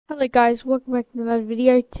Hello guys, welcome back to another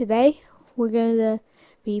video. Today we're going to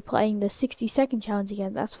be playing the 60-second challenge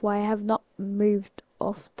again. That's why I have not moved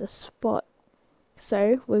off the spot.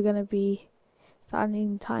 So we're going to be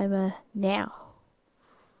starting the timer now.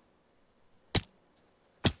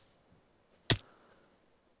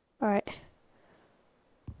 Alright.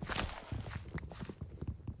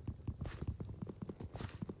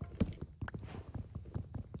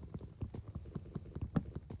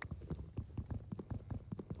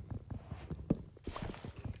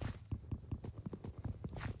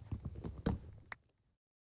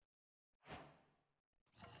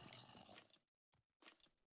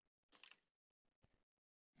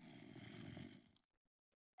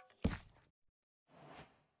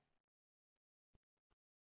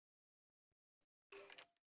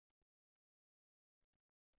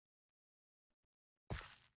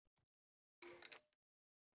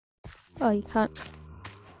 Oh, you can't.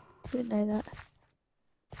 Didn't know that.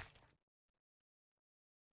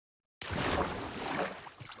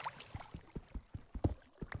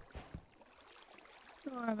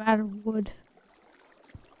 Oh, I'm out of wood.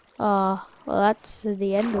 Oh, well that's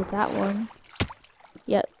the end of that one.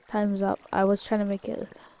 Yep, time's up. I was trying to make it a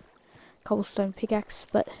cobblestone pickaxe,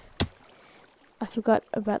 but I forgot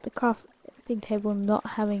about the crafting table not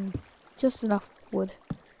having just enough wood.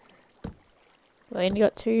 We only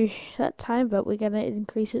got 2 that time, but we're gonna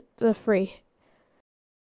increase it to 3.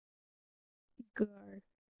 Go.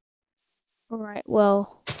 Alright,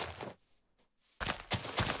 well.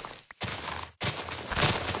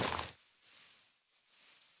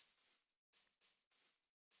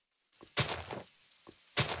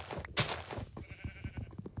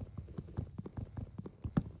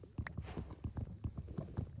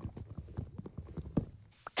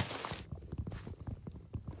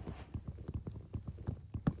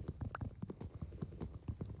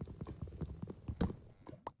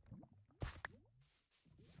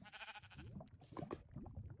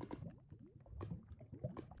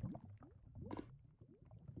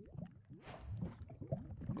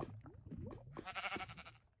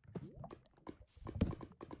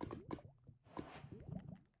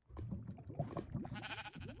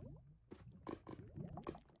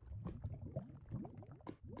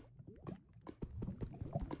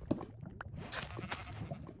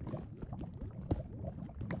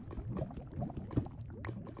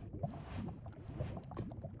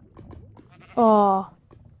 Oh,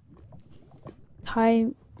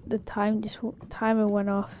 timer went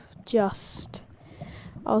off just.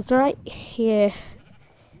 I was right here.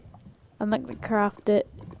 I'm not gonna craft it.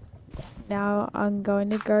 Now I'm going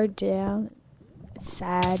to go down.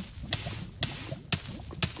 Sad.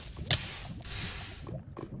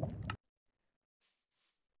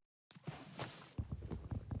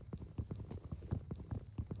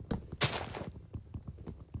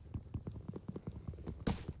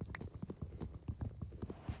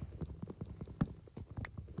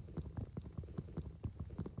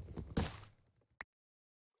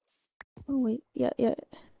 Oh wait, yeah.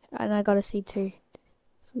 And I got a C2. It's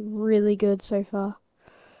really good so far.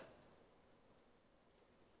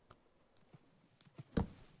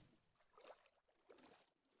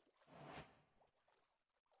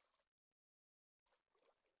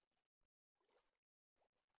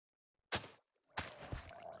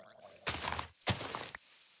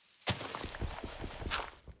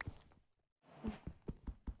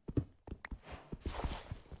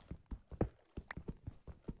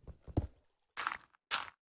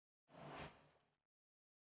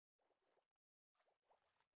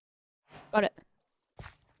 Got it.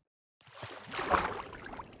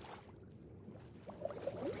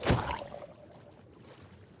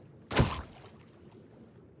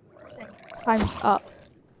 Time's up.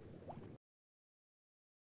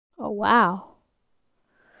 Oh wow.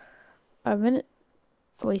 A minute.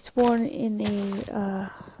 We spawn in a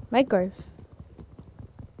mangrove.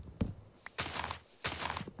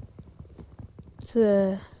 It's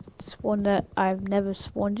a spawn that I've never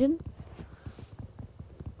spawned in.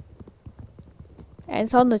 And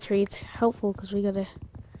it's on the tree. It's helpful because we gotta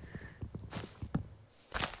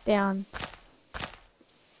down.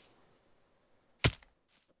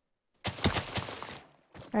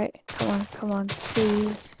 Right, come on,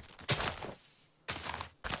 please.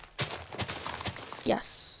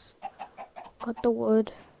 Yes. Got the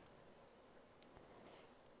wood.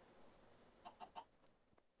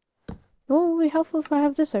 It will be helpful if I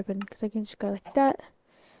have this open because I can just go like that,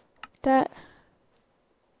 that.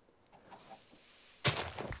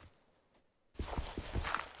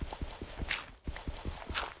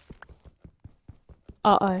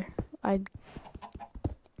 Uh-oh. I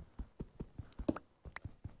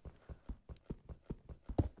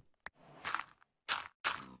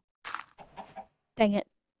Dang it.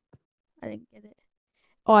 I didn't get it.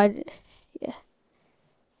 Oh, I did. Yeah.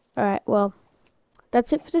 Alright, well,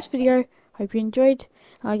 that's it for this video. Hope you enjoyed.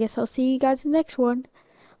 I guess I'll see you guys in the next one.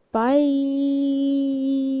 Bye.